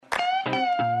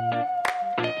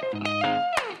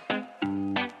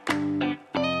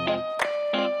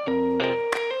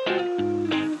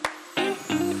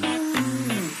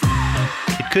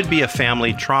could be a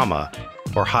family trauma,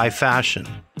 or high fashion,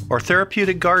 or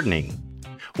therapeutic gardening.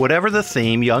 Whatever the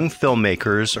theme, young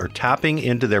filmmakers are tapping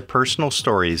into their personal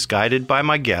stories guided by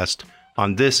my guest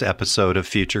on this episode of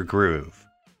Future Groove.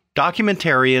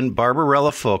 Documentarian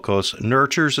Barbarella Focos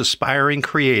nurtures aspiring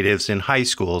creatives in high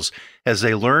schools as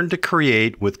they learn to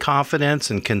create with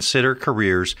confidence and consider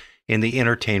careers in the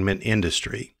entertainment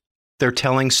industry. They're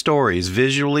telling stories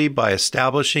visually by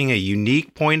establishing a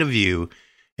unique point of view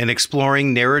and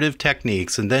exploring narrative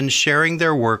techniques, and then sharing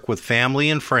their work with family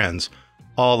and friends,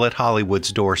 all at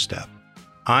Hollywood's doorstep.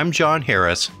 I'm John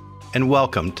Harris, and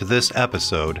welcome to this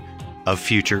episode of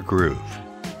Future Groove.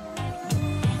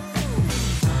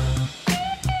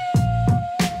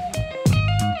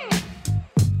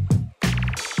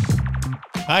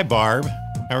 Hi, Barb.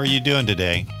 How are you doing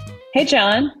today? Hey,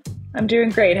 John. I'm doing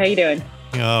great. How you doing?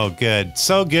 Oh, good.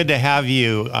 So good to have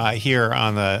you here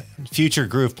on the Future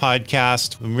Groove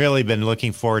podcast. We've really been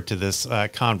looking forward to this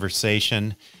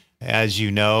conversation. As you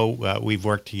know, we've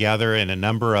worked together in a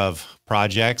number of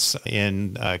projects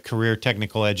in career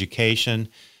technical education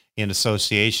in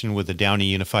association with the Downey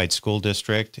Unified School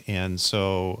District. And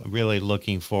so really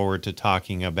looking forward to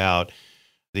talking about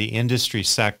the industry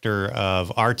sector of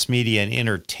arts, media, and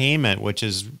entertainment, which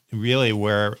is really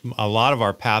where a lot of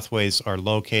our pathways are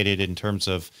located in terms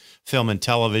of film and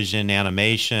television,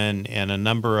 animation, and a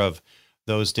number of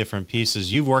those different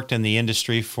pieces. You've worked in the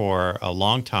industry for a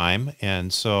long time,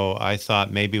 and so I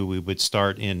thought maybe we would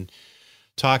start in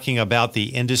talking about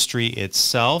the industry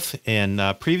itself. In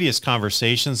previous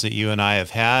conversations that you and I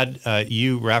have had,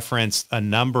 you referenced a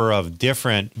number of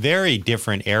very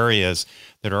different areas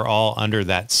that are all under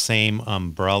that same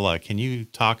umbrella. Can you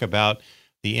talk about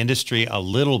the industry a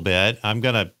little bit? I'm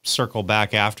going to circle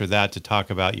back after that to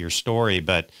talk about your story,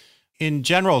 but in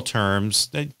general terms,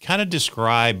 kind of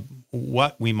describe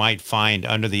what we might find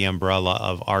under the umbrella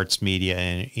of arts, media,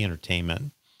 and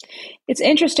entertainment. It's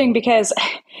interesting because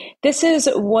this is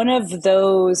one of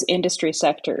those industry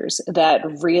sectors that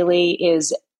really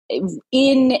is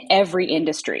in every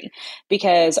industry,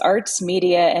 because arts,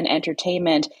 media, and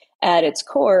entertainment at its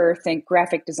core, think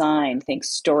graphic design, think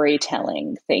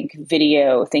storytelling, think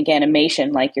video, think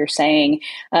animation, like you're saying.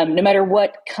 No matter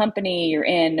what company you're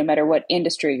in, no matter what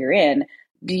industry you're in,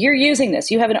 you're using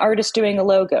this. You have an artist doing a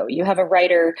logo. You have a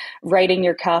writer writing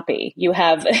your copy. You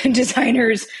have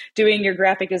designers doing your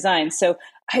graphic design. So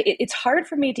it's hard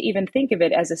for me to even think of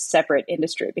it as a separate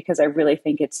industry, because I really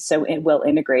think it's so well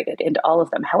integrated into all of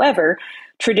them. However,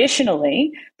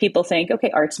 traditionally, people think,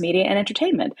 okay, arts, media, and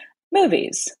entertainment,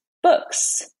 movies,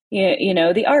 books, you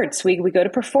know, the arts. We go to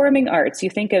performing arts.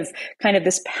 You think of kind of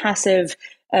this passive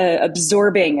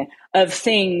absorbing of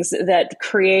things that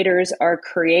creators are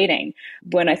creating,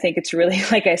 when I think it's really,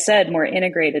 like I said, more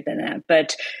integrated than that.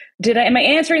 But am I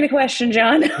answering the question,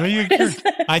 John? Well,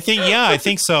 I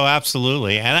think so.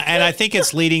 Absolutely. And I think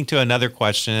it's leading to another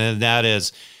question, and that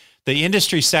is the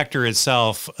industry sector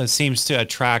itself seems to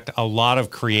attract a lot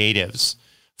of creatives,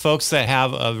 folks that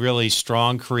have a really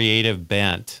strong creative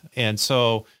bent. And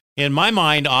so in my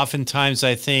mind, oftentimes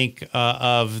I think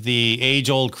of the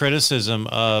age-old criticism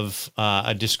of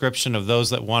a description of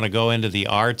those that want to go into the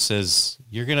arts as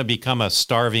you're going to become a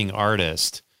starving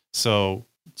artist. So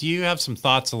do you have some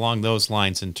thoughts along those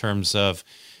lines in terms of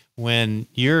when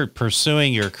you're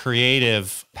pursuing your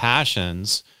creative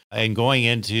passions and going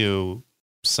into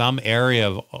some area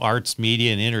of arts,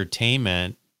 media, and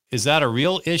entertainment? Is that a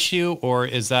real issue, or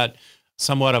is that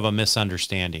somewhat of a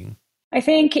misunderstanding? I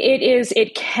think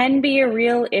it can be a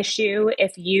real issue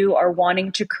if you are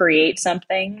wanting to create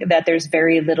something that there's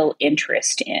very little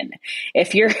interest in.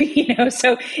 If you're,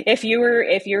 so if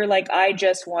you're like, I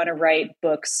just want to write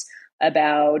books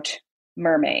about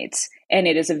mermaids, and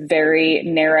it is a very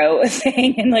narrow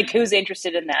thing, and like, who's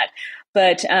interested in that?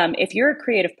 But if you're a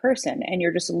creative person and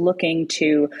you're just looking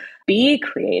to be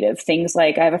creative, things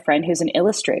like, I have a friend who's an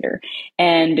illustrator,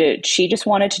 and she just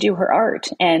wanted to do her art,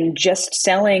 and just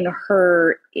selling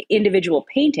her individual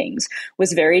paintings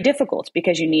was very difficult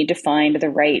because you need to find the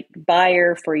right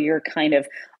buyer for your kind of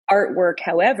artwork.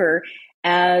 However,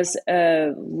 as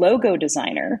a logo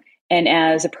designer, and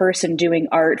as a person doing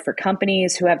art for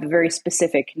companies who have a very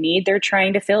specific need they're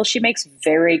trying to fill, she makes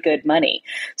very good money.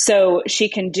 So she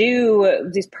can do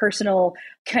these personal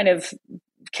kind of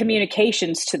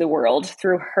communications to the world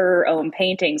through her own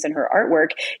paintings and her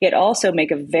artwork, yet also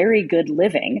make a very good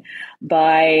living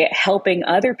by helping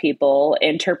other people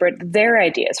interpret their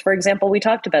ideas. For example, we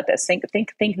talked about this. Think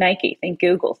Nike, think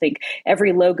Google, think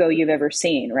every logo you've ever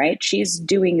seen, right? She's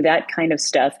doing that kind of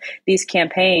stuff, these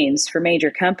campaigns for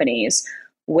major companies,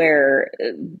 where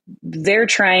they're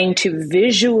trying to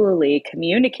visually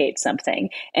communicate something,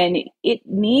 and it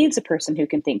needs a person who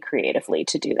can think creatively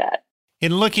to do that.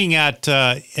 In looking at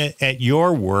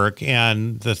your work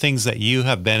and the things that you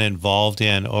have been involved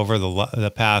in over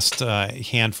the past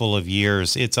handful of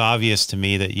years, it's obvious to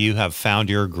me that you have found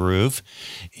your groove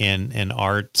in an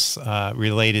arts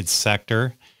related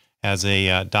sector as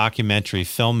a documentary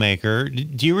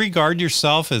filmmaker. Do you regard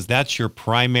yourself as that's your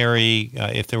primary,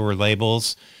 if there were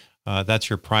labels, that's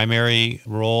your primary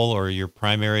role or your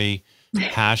primary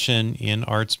passion in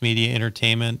arts, media,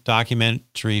 entertainment,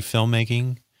 documentary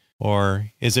filmmaking? Or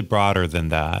is it broader than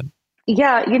that?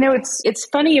 Yeah, it's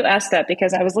funny you asked that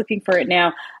because I was looking for it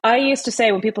now. I used to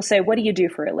say, when people say, "What do you do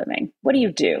for a living? What do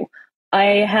you do?"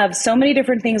 I have so many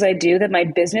different things I do that my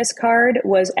business card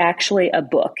was actually a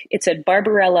book. It said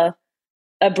Barbarella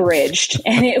Abridged,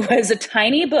 and it was a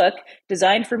tiny book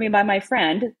designed for me by my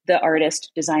friend, the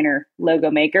artist, designer,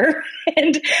 logo maker,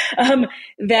 and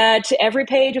that every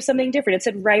page was something different. It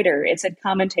said writer, it said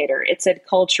commentator, it said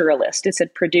culturalist, it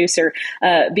said producer,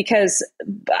 because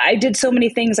I did so many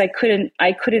things I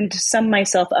couldn't sum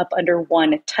myself up under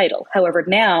one title. However,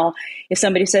 now if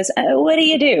somebody says, "What do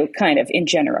you do?" kind of in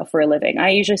general for a living,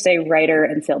 I usually say writer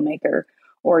and filmmaker,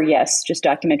 or yes, just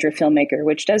documentary filmmaker,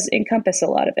 which does encompass a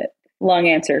lot of it. Long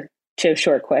answer to a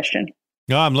short question.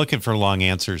 No, I'm looking for long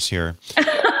answers here.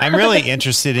 I'm really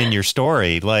interested in your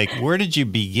story. Like, where did you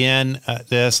begin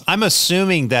this? I'm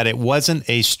assuming that it wasn't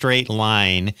a straight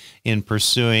line in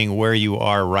pursuing where you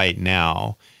are right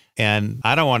now. And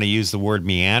I don't want to use the word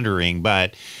meandering,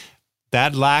 but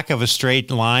that lack of a straight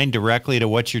line directly to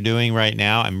what you're doing right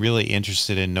now, I'm really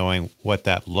interested in knowing what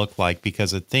that looked like,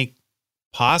 because I think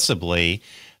possibly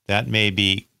that may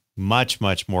be much,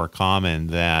 much more common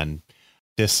than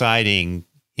deciding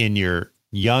in your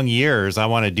young years, I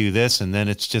want to do this, and then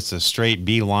it's just a straight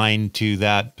beeline to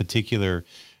that particular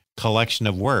collection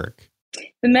of work.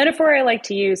 The metaphor I like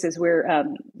to use is we're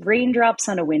raindrops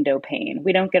on a window pane.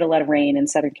 We don't get a lot of rain in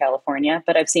Southern California,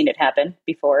 but I've seen it happen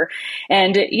before.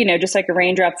 And, just like a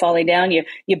raindrop falling down,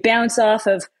 you bounce off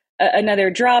of another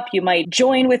drop. You might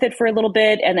join with it for a little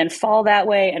bit and then fall that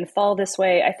way and fall this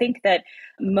way. I think that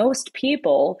most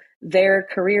people, their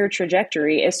career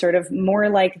trajectory is sort of more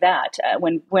like that.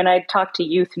 When I talk to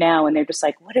youth now and they're just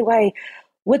like,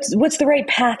 what's the right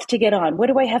path to get on? What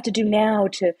do I have to do now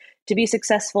to be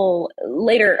successful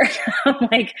later? I'm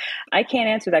like, I can't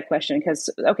answer that question because,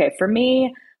 okay, for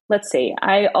me, let's see,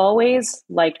 I always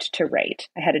liked to write.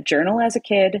 I had a journal as a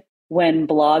kid. When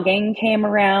blogging came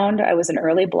around, I was an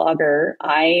early blogger.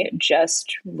 I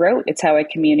just wrote. It's how I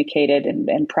communicated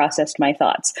and processed my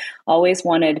thoughts. Always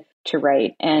wanted to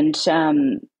write. And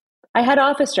I had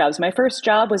office jobs. My first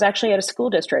job was actually at a school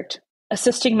district,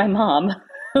 assisting my mom,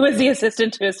 who was the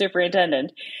assistant to a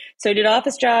superintendent. So I did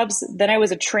office jobs. Then I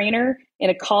was a trainer in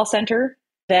a call center.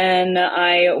 Then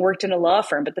I worked in a law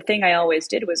firm. But the thing I always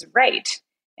did was write.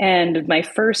 And my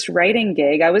first writing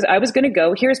gig, I was going to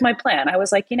go, here's my plan. I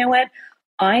was like, you know what?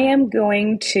 I am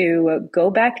going to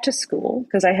go back to school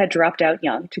because I had dropped out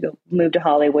young to go move to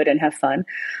Hollywood and have fun.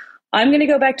 I'm going to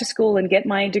go back to school and get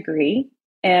my degree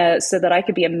so that I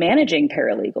could be a managing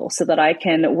paralegal, so that I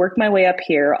can work my way up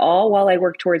here, all while I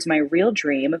work towards my real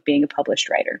dream of being a published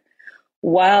writer.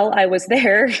 While I was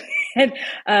there,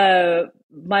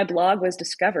 my blog was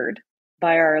discovered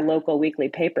by our local weekly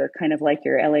paper, kind of like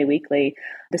your LA Weekly,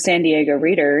 the San Diego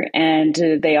Reader, and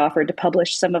they offered to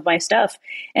publish some of my stuff.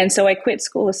 And so I quit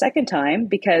school a second time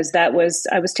because I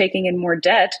was taking in more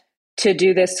debt to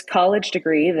do this college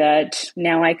degree that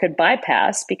now I could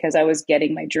bypass because I was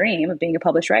getting my dream of being a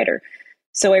published writer.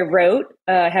 So I wrote,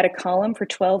 had a column for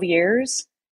 12 years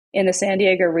in the San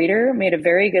Diego Reader, made a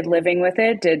very good living with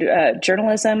it, did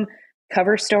journalism,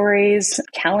 cover stories,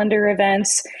 calendar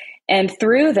events. And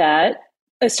through that,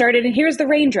 I started, and here's the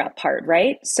raindrop part,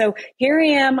 right? So here I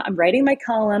am, I'm writing my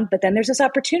column, but then there's this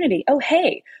opportunity. Oh,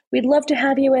 hey, we'd love to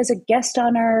have you as a guest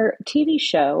on our TV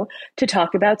show to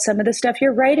talk about some of the stuff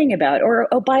you're writing about. Or,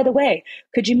 oh, by the way,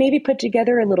 could you maybe put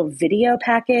together a little video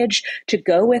package to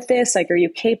go with this? Like, are you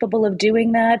capable of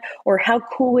doing that? Or how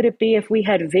cool would it be if we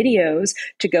had videos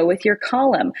to go with your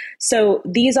column? So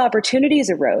these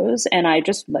opportunities arose, and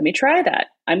let me try that.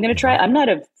 I'm going to try. I'm not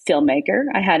a filmmaker.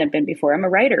 I hadn't been before. I'm a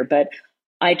writer, but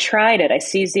I tried it. I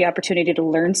seized the opportunity to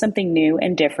learn something new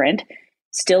and different,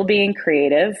 still being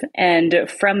creative. And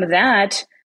from that,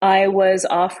 I was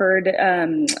offered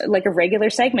like a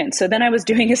regular segment. So then I was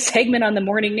doing a segment on the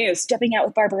morning news, Stepping Out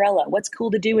with Barbarella, what's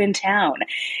cool to do in town.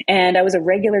 And I was a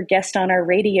regular guest on our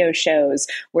radio shows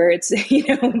where it's,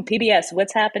 PBS,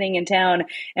 what's happening in town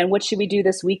and what should we do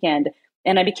this weekend.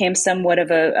 And I became somewhat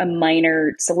of a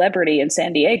minor celebrity in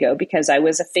San Diego because I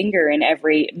was a finger in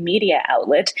every media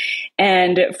outlet.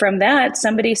 And from that,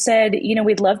 somebody said,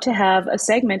 we'd love to have a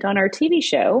segment on our TV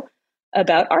show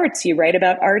about arts. You write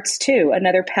about arts too,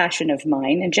 another passion of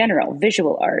mine in general,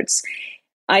 visual arts.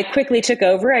 I quickly took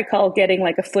over. I call getting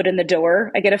like a foot in the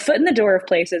door. I get a foot in the door of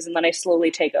places and then I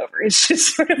slowly take over. It's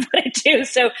just sort of what I do.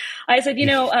 So I said,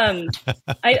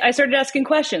 I started asking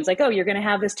questions like, oh, you're going to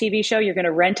have this TV show. You're going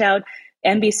to rent out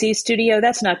NBC studio.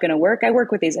 That's not going to work. I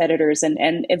work with these editors. And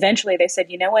eventually they said,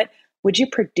 you know what? Would you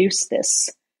produce this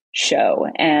show?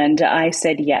 And I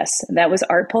said, yes. That was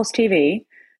Art Pulse TV,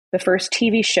 the first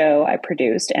TV show I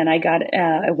produced. And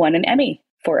I won an Emmy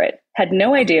for it. Had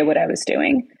no idea what I was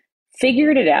doing.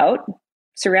 Figured it out,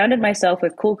 surrounded myself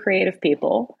with cool, creative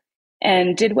people,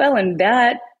 and did well. And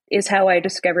that is how I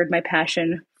discovered my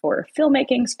passion for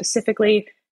filmmaking, specifically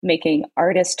making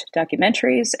artist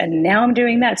documentaries. And now I'm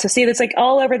doing that. So see, that's like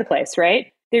all over the place,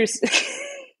 right? There's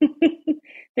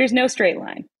there's no straight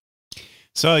line.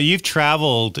 So you've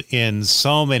traveled in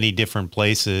so many different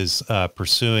places,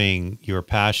 pursuing your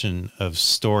passion of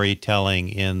storytelling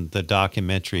in the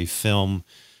documentary film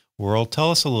world. Tell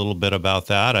us a little bit about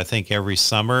that. I think every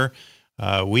summer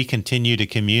we continue to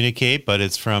communicate, but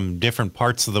it's from different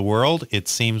parts of the world, it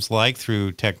seems like,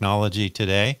 through technology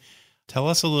today. Tell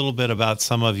us a little bit about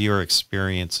some of your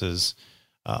experiences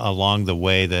along the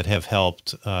way that have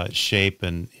helped shape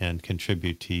and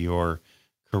contribute to your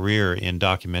career in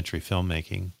documentary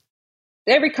filmmaking.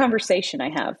 Every conversation I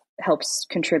have helps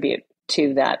contribute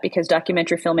to that because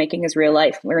documentary filmmaking is real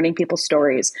life, learning people's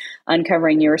stories,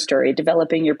 uncovering your story,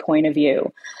 developing your point of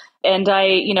view. And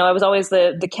I was always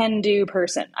the can-do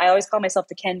person. I always call myself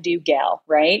the can-do gal,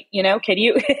 right? Can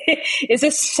you, is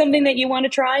this something that you want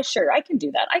to try? Sure, I can do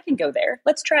that. I can go there.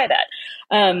 Let's try that.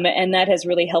 And that has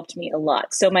really helped me a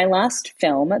lot. So my last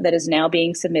film that is now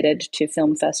being submitted to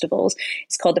film festivals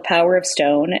is called The Power of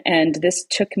Stone. And this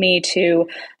took me to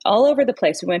all over the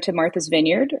place. We went to Martha's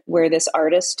Vineyard, where this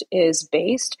artist is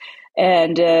based,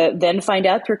 and then find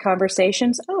out through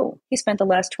conversations, oh, he spent the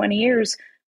last 20 years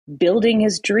building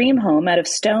his dream home out of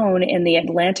stone in the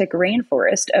Atlantic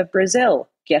rainforest of Brazil.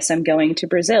 Guess I'm going to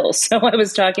Brazil. So I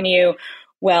was talking to you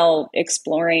while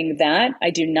exploring that. I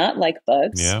do not like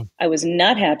bugs. Yeah. I was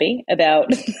not happy about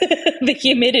the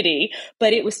humidity,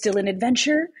 but it was still an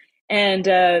adventure. And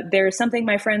there's something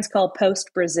my friends call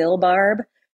post-Brazil Barb,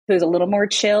 who's a little more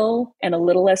chill and a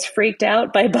little less freaked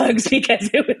out by bugs because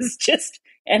it was just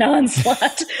an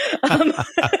onslaught.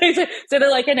 So they're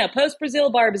like, I know,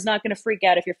 post-Brazil Barb is not going to freak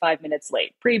out if you're 5 minutes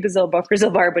late. Pre-Brazil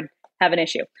Barb would have an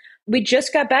issue. We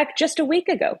just got back just a week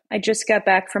ago. I just got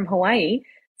back from Hawaii.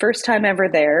 First time ever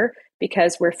there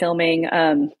because we're filming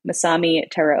Masami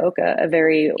Teraoka, a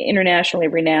very internationally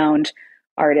renowned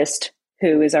artist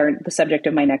who is the subject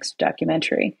of my next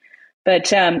documentary.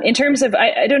 But in terms of,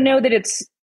 I don't know that it's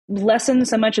lessons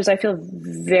so much as I feel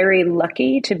very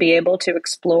lucky to be able to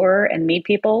explore and meet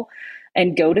people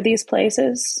and go to these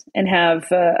places and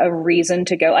have a reason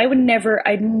to go. I'd never,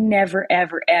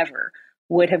 ever, ever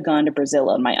would have gone to Brazil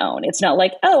on my own. It's not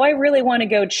like, oh, I really want to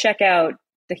go check out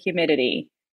the humidity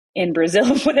in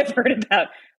Brazil, what I've heard about.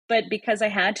 But because I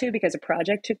had to, because a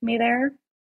project took me there,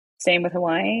 same with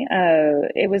Hawaii,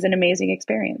 it was an amazing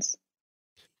experience.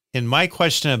 In my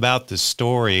question about the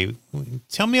story,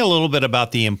 tell me a little bit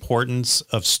about the importance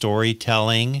of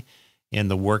storytelling in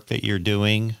the work that you're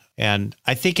doing. And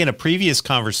I think in a previous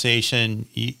conversation,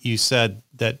 you said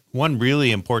that one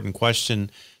really important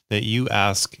question that you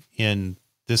ask in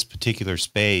this particular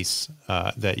space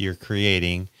that you're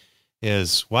creating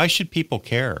is, why should people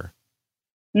care?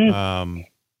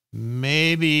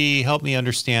 Maybe help me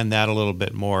understand that a little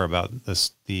bit more about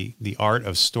this, the art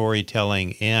of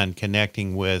storytelling and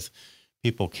connecting with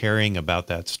people caring about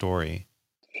that story.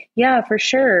 Yeah, for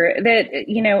sure. That,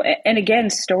 and again,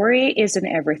 story is in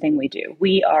everything we do.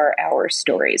 We are our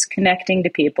stories, connecting to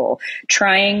people,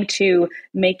 trying to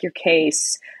make your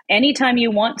case. Anytime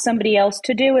you want somebody else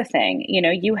to do a thing,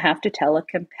 you have to tell a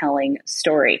compelling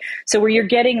story. So where you're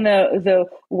getting the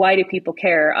why do people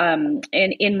care? And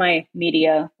in my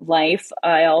media life,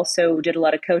 I also did a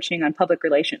lot of coaching on public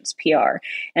relations, PR,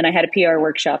 and I had a PR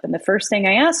workshop. And the first thing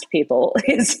I asked people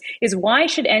is why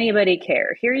should anybody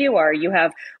care? Here you are, you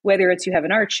have, whether it's you have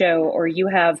an art show or you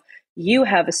have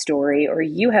a story or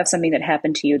you have something that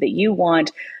happened to you that you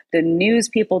want the news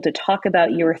people to talk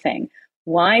about your thing.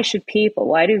 Why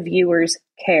do viewers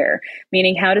care?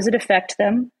 Meaning, how does it affect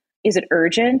them? Is it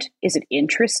urgent? Is it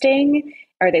interesting?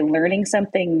 Are they learning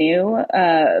something new?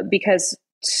 Because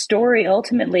story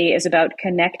ultimately is about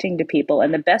connecting to people.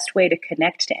 And the best way to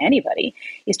connect to anybody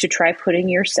is to try putting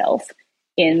yourself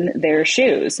in their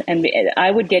shoes. And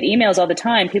I would get emails all the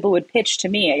time. People would pitch to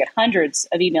me. I get hundreds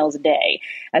of emails a day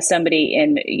as somebody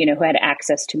who had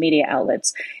access to media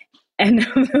outlets. And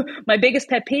my biggest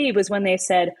pet peeve was when they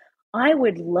said, I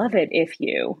would love it if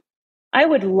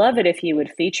you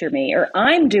would feature me, or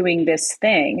I'm doing this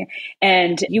thing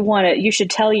and you should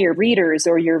tell your readers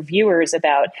or your viewers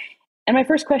about. And my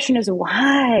first question is,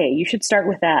 why? You should start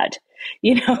with that.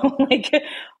 Like,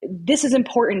 this is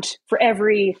important for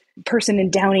every person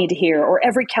in Downey to hear, or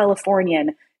every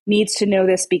Californian needs to know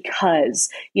this because,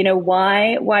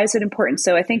 why is it important?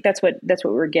 So I think that's what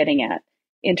we're getting at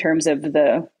in terms of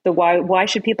the why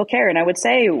should people care? And I would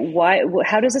say,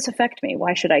 how does this affect me?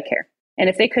 Why should I care? And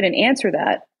if they couldn't answer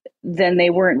that, then they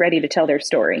weren't ready to tell their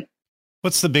story.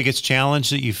 What's the biggest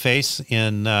challenge that you face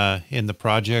in the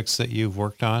projects that you've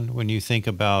worked on when you think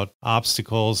about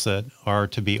obstacles that are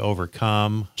to be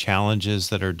overcome, challenges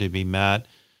that are to be met?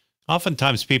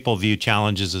 Oftentimes people view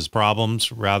challenges as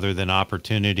problems rather than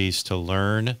opportunities to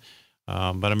learn.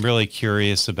 But I'm really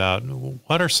curious about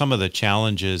what are some of the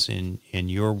challenges in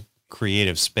your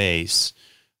creative space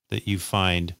that you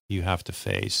find you have to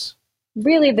face?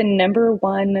 Really, the number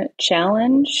one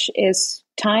challenge is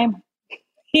time.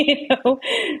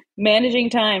 Managing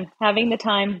time, having the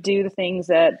time to do the things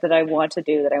that I want to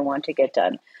do, that I want to get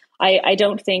done. I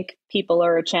don't think people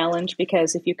are a challenge,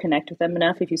 because if you connect with them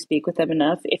enough, if you speak with them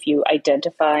enough, if you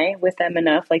identify with them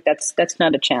enough, like that's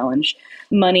not a challenge.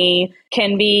 Money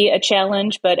can be a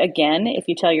challenge, but again, if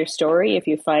you tell your story, if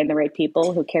you find the right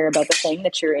people who care about the thing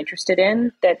that you're interested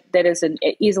in, that is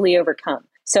easily overcome.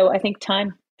 So I think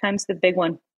time's the big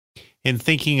one. In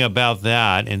thinking about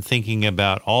that and thinking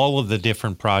about all of the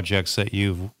different projects that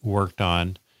you've worked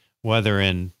on, whether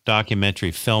in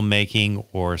documentary filmmaking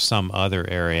or some other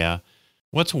area,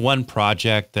 what's one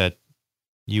project that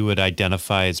you would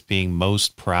identify as being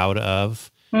most proud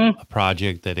of? A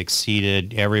project that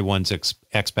exceeded everyone's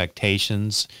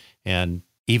expectations and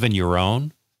even your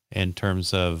own in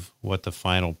terms of what the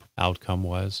final outcome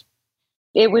was?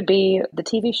 It would be the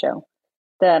TV show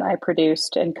that I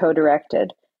produced and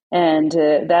co-directed. And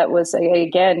that was,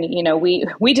 again,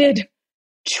 we did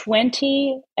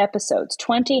 20 episodes,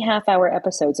 20 half-hour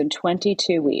episodes in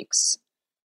 22 weeks.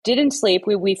 Didn't sleep.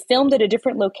 We filmed at a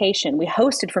different location. We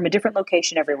hosted from a different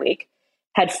location every week,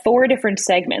 had 4 different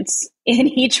segments in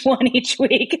each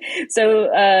week.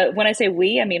 So when I say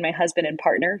we, I mean my husband and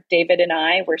partner, David, and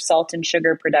I. We're Salt and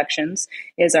Sugar Productions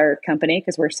is our company,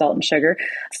 because we're Salt and Sugar.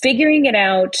 Figuring it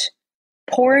out,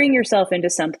 pouring yourself into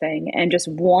something and just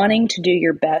wanting to do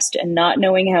your best and not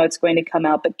knowing how it's going to come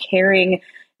out, but caring,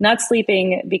 not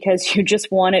sleeping, because you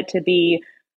just want it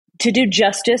to do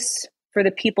justice for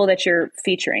the people that you're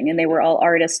featuring. And they were all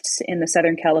artists in the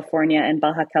Southern California and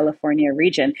Baja California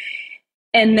region.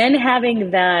 And then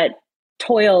having that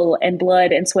toil and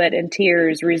blood and sweat and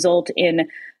tears result in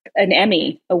an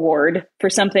Emmy award for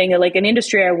something like an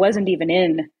industry I wasn't even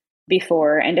in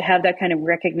before. And to have that kind of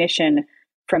recognition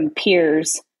from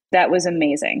peers, that was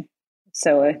amazing.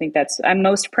 So I think I'm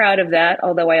most proud of that.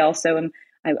 Although I also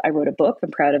I wrote a book. I'm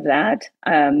proud of that.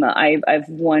 I've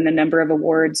won a number of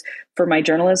awards for my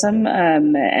journalism,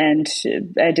 and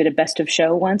I did a best of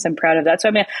show once. I'm proud of that.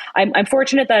 So I'm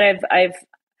fortunate that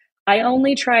I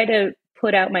only try to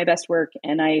put out my best work,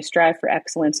 and I strive for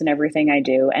excellence in everything I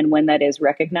do. And when that is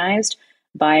recognized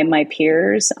by my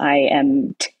peers, I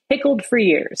am tickled for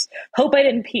years. Hope I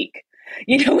didn't peak.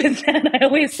 With that, I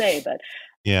always say, but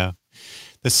yeah,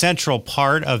 the central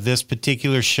part of this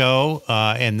particular show,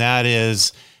 and that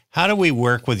is, how do we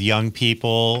work with young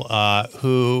people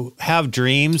who have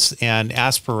dreams and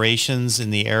aspirations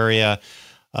in the area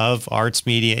of arts,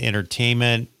 media,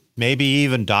 entertainment, maybe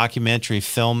even documentary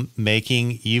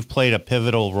filmmaking? You've played a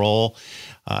pivotal role,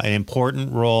 an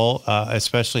important role,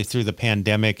 especially through the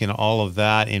pandemic and all of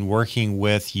that, in working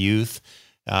with youth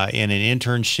in an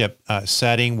internship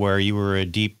setting where you were a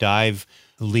deep dive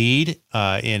lead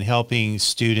in helping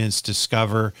students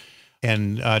discover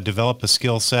and develop a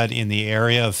skill set in the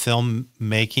area of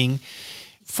filmmaking.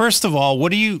 First of all,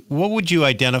 what would you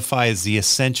identify as the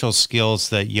essential skills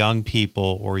that young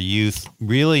people or youth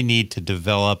really need to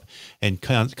develop and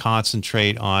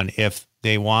concentrate on if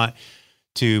they want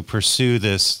to pursue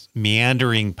this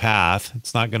meandering path?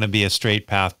 It's not going to be a straight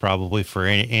path probably for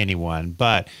anyone,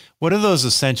 but what are those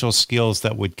essential skills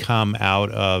that would come out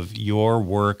of your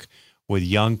work with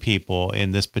young people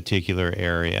in this particular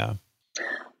area?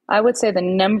 I would say the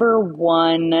number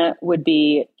one would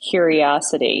be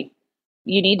curiosity.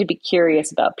 You need to be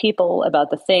curious about people, about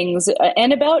the things,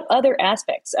 and about other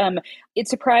aspects. It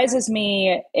surprises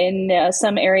me in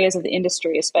some areas of the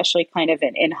industry, especially kind of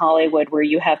in Hollywood, where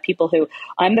you have people who,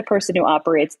 I'm the person who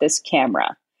operates this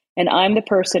camera, and I'm the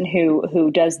person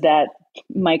who does that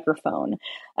microphone.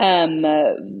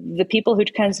 The people who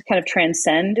kind of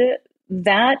transcend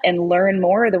that and learn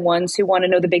more are the ones who want to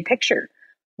know the big picture.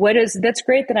 That's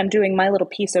great that I'm doing my little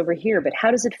piece over here, but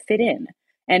how does it fit in?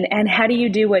 And how do you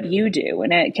do what you do?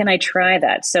 And can I try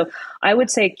that? So I would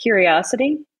say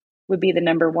curiosity would be the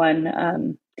number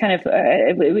one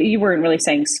you weren't really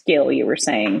saying skill, you were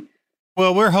saying.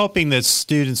 Well, we're hoping that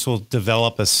students will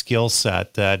develop a skill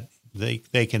set that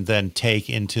they can then take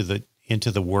into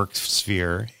the work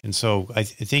sphere. And so I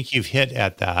think you've hit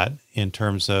at that in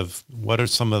terms of what are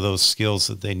some of those skills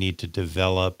that they need to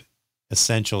develop,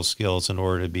 essential skills in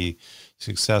order to be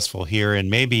successful here and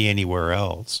maybe anywhere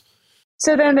else.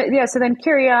 So then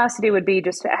curiosity would be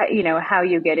just, how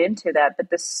you get into that. But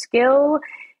the skill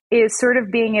is sort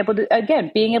of being able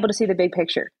to see the big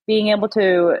picture, being able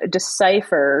to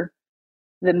decipher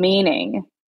the meaning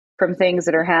from things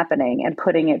that are happening and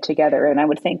putting it together. And I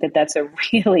would think that that's a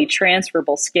really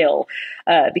transferable skill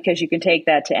because you can take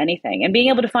that to anything. And being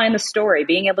able to find the story,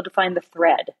 being able to find the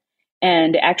thread,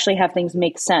 and actually have things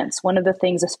make sense. One of the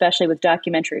things, especially with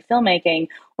documentary filmmaking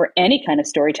or any kind of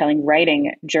storytelling,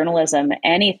 writing, journalism,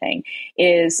 anything,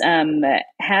 is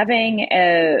having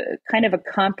a kind of a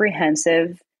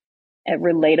comprehensive,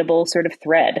 relatable sort of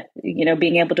thread,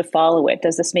 being able to follow it.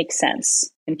 Does this make sense?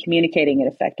 And communicating it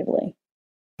effectively.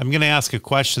 I'm going to ask a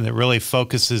question that really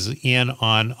focuses in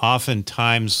on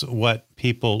oftentimes what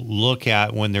people look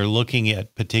at when they're looking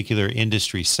at particular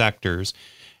industry sectors,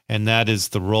 and that is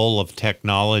the role of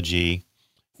technology.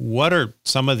 What are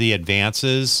some of the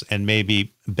advances and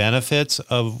maybe benefits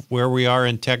of where we are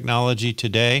in technology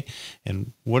today?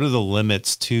 And what are the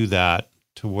limits to that,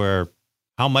 to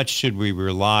how much should we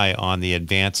rely on the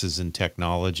advances in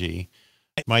technology?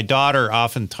 My daughter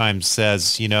oftentimes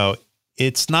says,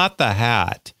 it's not the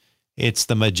hat, it's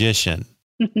the magician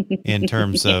in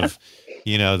terms of,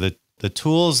 the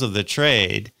tools of the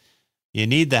trade. You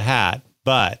need the hat,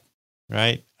 but,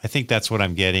 right? I think that's what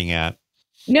I'm getting at.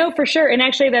 No, for sure. And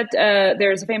actually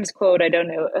there's a famous quote. I don't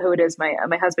know who it is.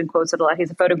 My husband quotes it a lot.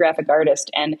 He's a photographic artist.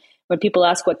 And when people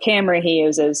ask what camera he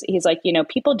uses, he's like,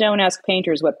 people don't ask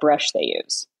painters what brush they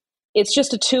use. It's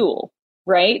just a tool,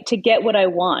 right? To get what I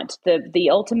want. The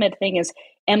ultimate thing is,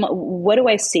 what do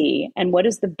I see? And what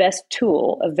is the best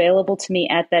tool available to me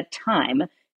at that time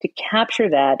to capture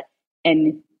that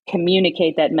and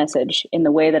communicate that message in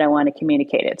the way that I want to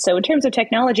communicate it. So in terms of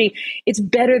technology, it's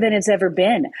better than it's ever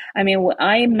been. I mean,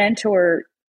 I mentor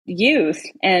youth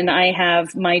and I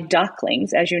have my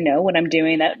docklings, as you know, when I'm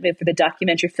doing that for the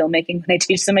documentary filmmaking, when I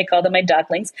teach them, I call them my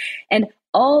docklings. And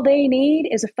all they need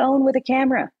is a phone with a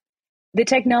camera. The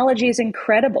technology is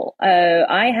incredible.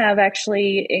 I have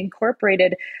actually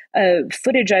incorporated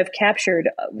footage I've captured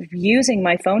using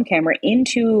my phone camera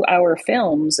into our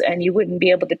films, and you wouldn't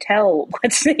be able to tell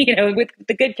what's, with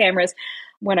the good cameras.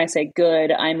 When I say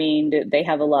good, I mean they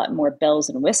have a lot more bells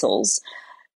and whistles.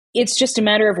 It's just a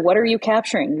matter of what are you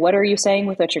capturing? What are you saying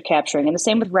with what you're capturing? And the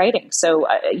same with writing. So,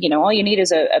 all you need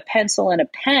is a pencil and a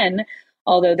pen,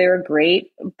 although there are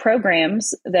great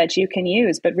programs that you can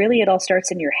use, but really it all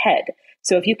starts in your head.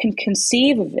 So if you can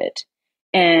conceive of it,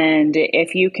 and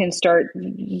if you can start,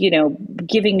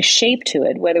 giving shape to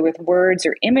it, whether with words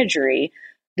or imagery,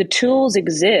 the tools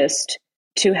exist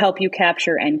to help you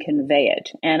capture and convey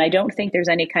it. And I don't think there's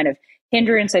any kind of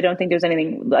hindrance. I don't think there's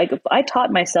anything like, I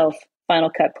taught myself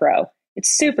Final Cut Pro.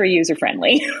 It's super user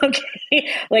friendly. Okay.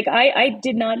 Like I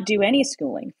did not do any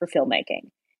schooling for filmmaking.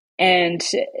 And,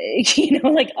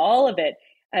 all of it,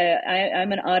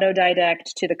 I'm an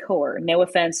autodidact to the core. No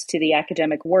offense to the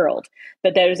academic world,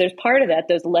 but there's part of that.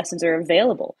 Those lessons are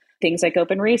available. Things like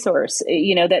open resource,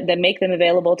 that make them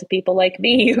available to people like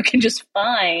me who can just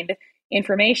find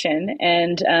information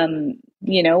and,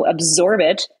 absorb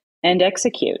it and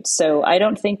execute. So I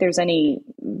don't think there's any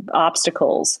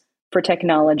obstacles for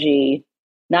technology,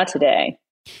 not today.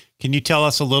 Can you tell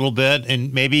us a little bit,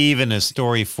 and maybe even a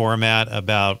story format,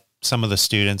 about some of the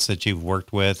students that you've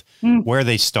worked with, where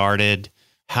they started,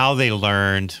 how they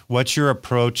learned, what your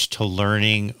approach to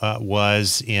learning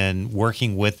was in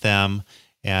working with them,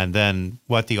 and then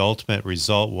what the ultimate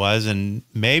result was, and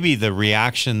maybe the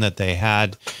reaction that they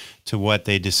had to what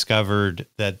they discovered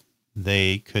that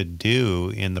they could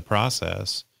do in the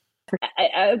process?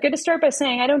 I'm going to start by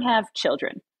saying I don't have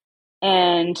children.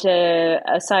 And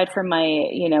aside from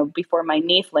my, before my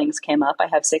nieflings came up, I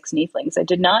have 6 nieflings. I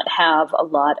did not have a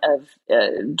lot of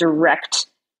direct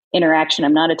interaction.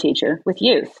 I'm not a teacher with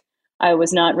youth. I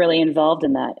was not really involved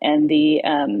in that, and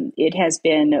it has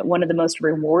been one of the most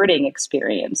rewarding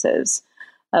experiences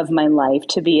of my life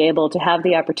to be able to have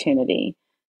the opportunity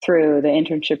through the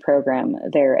internship program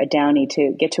there at Downey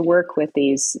to get to work with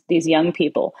these young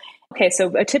people. Okay,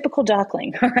 so a typical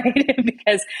dockling, all right?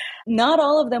 Because not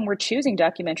all of them were choosing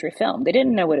documentary film. They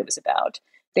didn't know what it was about.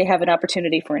 They have an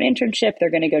opportunity for an internship. They're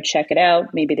going to go check it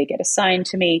out. Maybe they get assigned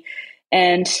to me.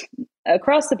 And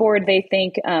across the board, they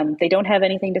think they don't have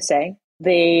anything to say.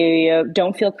 They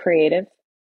don't feel creative.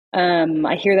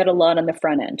 I hear that a lot on the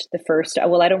front end. The first,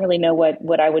 well, I don't really know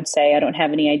what I would say. I don't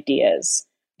have any ideas.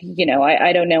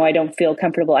 I don't know. I don't feel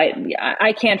comfortable.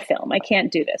 I can't film. I can't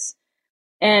do this.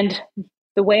 And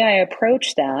the way I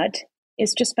approach that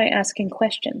is just by asking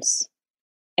questions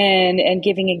and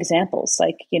giving examples.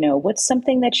 Like, what's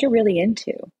something that you're really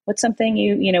into? What's something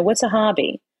what's a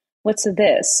hobby? What's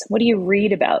this? What do you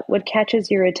read about? What catches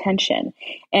your attention?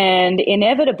 And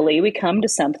inevitably, we come to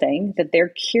something that they're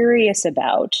curious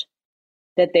about,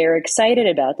 that they're excited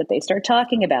about, that they start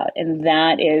talking about. And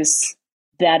that is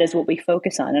what we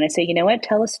focus on. And I say, you know what?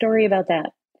 Tell a story about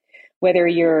that. Whether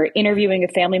you're interviewing a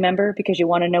family member because you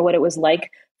want to know what it was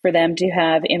like for them to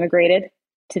have immigrated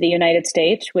to the United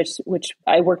States, which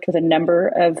I worked with a number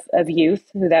of youth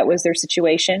who that was their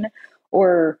situation,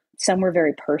 or some were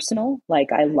very personal,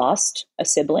 like I lost a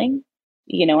sibling,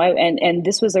 and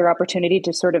this was their opportunity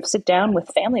to sort of sit down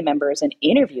with family members and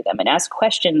interview them and ask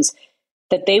questions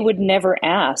that they would never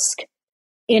ask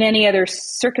in any other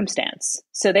circumstance.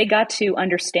 So they got to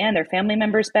understand their family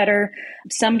members better.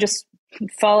 Some just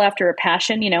fall after a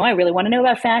passion. I really want to know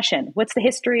about fashion. What's the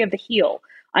history of the heel?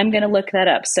 I'm going to look that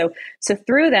up. So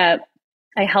through that,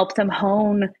 I help them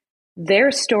hone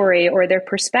their story or their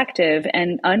perspective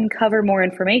and uncover more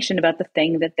information about the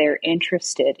thing that they're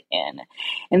interested in.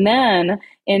 And then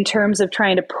in terms of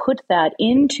trying to put that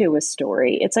into a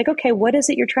story, it's like, okay, what is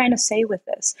it you're trying to say with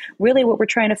this? Really what we're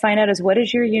trying to find out is, what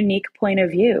is your unique point of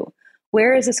view?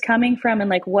 Where is this coming from? And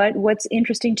like, what's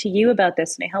interesting to you about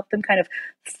this? And I help them kind of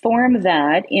form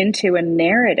that into a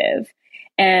narrative.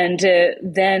 And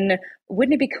then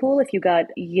wouldn't it be cool if you got,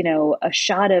 a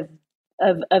shot of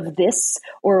this,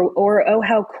 or oh,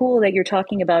 how cool that you're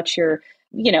talking about your,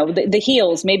 the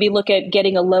heels, maybe look at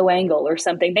getting a low angle or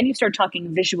something. Then you start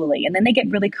talking visually, and then they get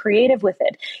really creative with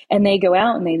it, and they go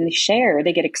out and they share,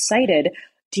 they get excited.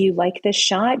 Do you like this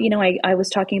shot? I was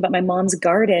talking about my mom's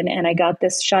garden, and I got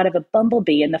this shot of a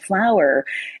bumblebee in the flower,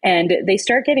 and they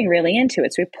start getting really into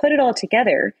it. So we put it all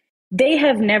together. They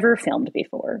have never filmed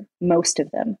before, most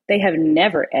of them. They have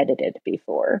never edited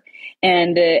before.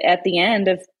 And at the end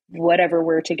of whatever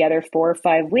we're together 4 or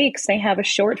 5 weeks, they have a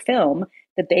short film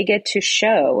that they get to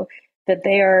show, that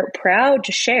they are proud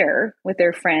to share with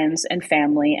their friends and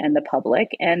family and the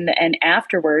public. And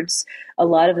afterwards, a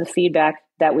lot of the feedback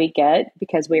that we get,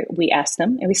 because we ask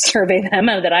them and we survey them,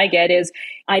 that I get is,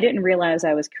 I didn't realize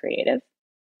I was creative.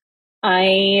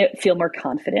 I feel more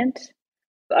confident.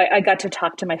 I got to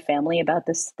talk to my family about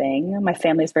this thing. My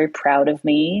family is very proud of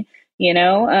me,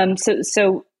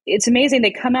 so it's amazing.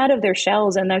 They come out of their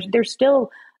shells, and they're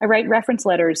still, I write reference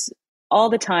letters all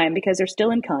the time because they're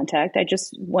still in contact.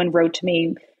 One wrote to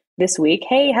me this week,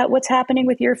 hey, what's happening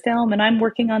with your film? And I'm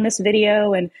working on this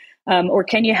video, and or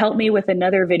can you help me with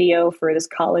another video for this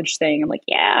college thing? I'm like,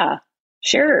 yeah,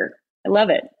 sure. I love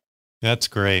it. That's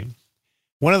great.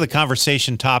 One of the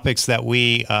conversation topics that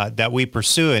we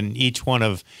pursue in each one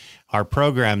of our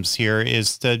programs here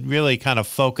is to really kind of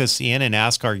focus in and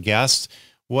ask our guests,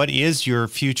 what is your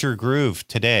future groove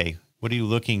today? What are you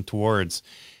looking towards?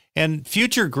 And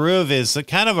future groove is a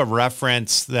kind of a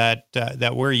reference that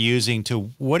we're using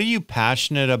to what are you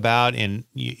passionate about, and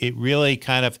it really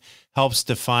kind of helps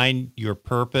define your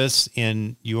purpose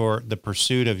in the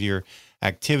pursuit of your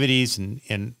activities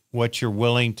and what you're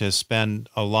willing to spend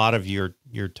a lot of your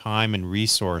time and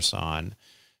resource on.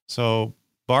 So,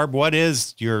 Barb, what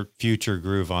is your future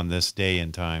groove on this day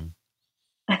and time?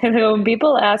 When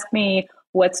people ask me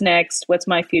what's next, what's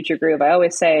my future groove, I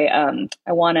always say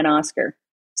I want an Oscar.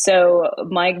 So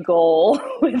my goal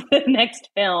with the next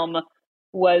film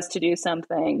was to do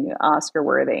something Oscar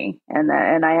worthy, and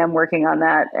I am working on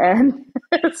that. And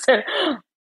so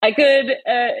I could,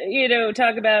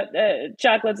 talk about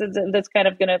chocolates. That's kind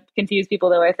of going to confuse people,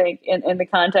 though, I think, in the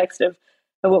context of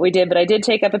what we did. But I did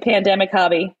take up a pandemic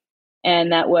hobby,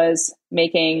 and that was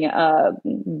making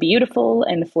beautiful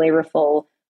and flavorful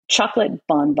chocolate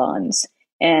bonbons.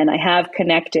 And I have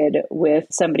connected with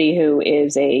somebody who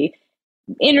is a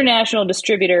international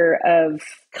distributor of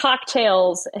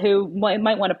cocktails who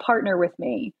might want to partner with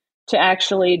me to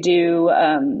actually do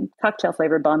cocktail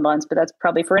flavored bonbons, but that's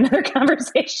probably for another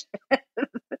conversation.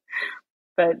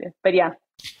 but yeah.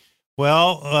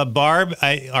 Well, Barb,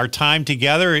 our time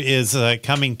together is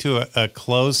coming to a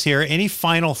close here. Any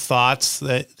final thoughts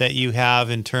that you have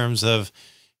in terms of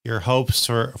your hopes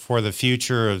for the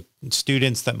future of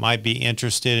students that might be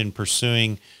interested in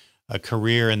pursuing a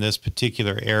career in this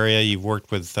particular area? You've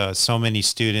worked with so many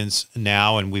students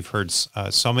now, and we've heard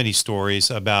so many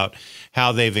stories about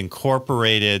how they've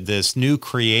incorporated this new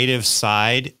creative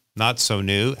side, not so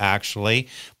new actually,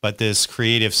 but this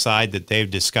creative side that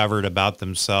they've discovered about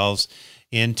themselves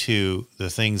into the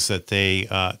things that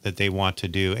they want to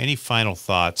do. Any final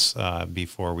thoughts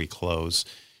before we close?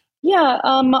 Yeah,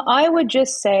 I would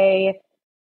just say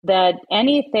that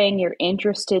anything you're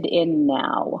interested in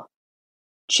now,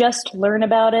 just learn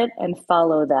about it and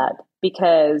follow that,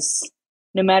 because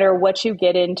no matter what you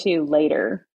get into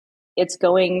later,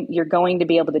 you're going to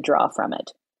be able to draw from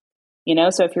it.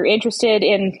 So if you're interested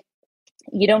in,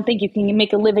 you don't think you can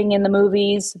make a living in the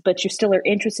movies, but you still are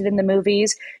interested in the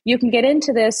movies, you can get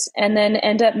into this and then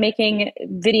end up making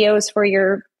videos for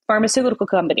your pharmaceutical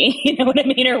company, you know what I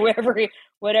mean? Or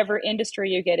whatever industry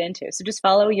you get into. So just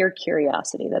follow your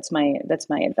curiosity. That's my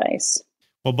advice.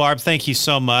 Well, Barb, thank you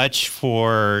so much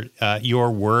for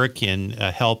your work in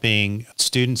helping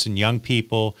students and young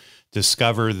people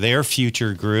discover their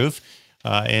future groove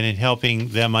and in helping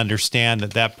them understand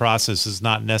that process is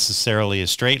not necessarily a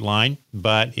straight line,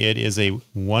 but it is a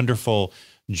wonderful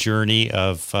journey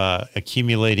of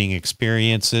accumulating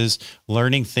experiences,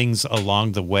 learning things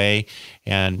along the way,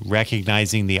 and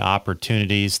recognizing the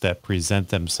opportunities that present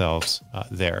themselves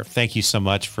there. Thank you so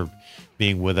much for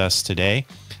being with us today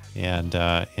and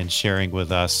sharing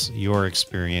with us your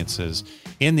experiences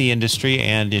in the industry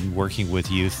and in working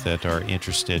with youth that are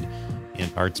interested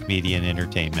in arts, media, and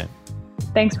entertainment.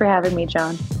 Thanks for having me,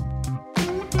 John.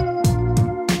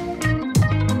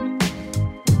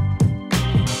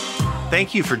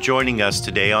 Thank you for joining us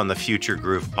today on the Future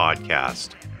Groove podcast.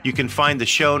 You can find the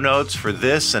show notes for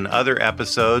this and other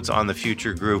episodes on the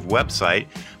Future Groove website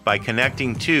by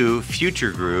connecting to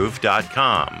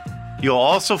futuregroove.com. You'll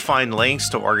also find links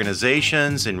to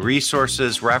organizations and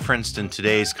resources referenced in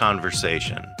today's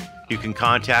conversation. You can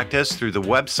contact us through the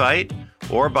website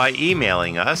or by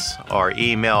emailing us. Our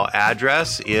email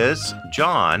address is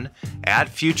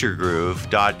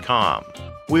john@futuregroove.com.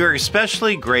 We are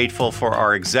especially grateful for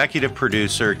our executive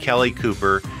producer, Kelly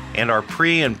Cooper, and our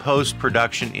pre- and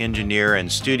post-production engineer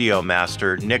and studio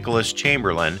master, Nicholas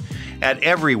Chamberlain, at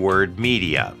Every Word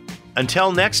Media.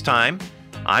 Until next time,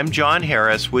 I'm John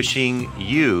Harris, wishing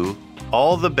you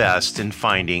all the best in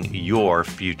finding your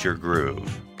future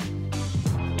groove.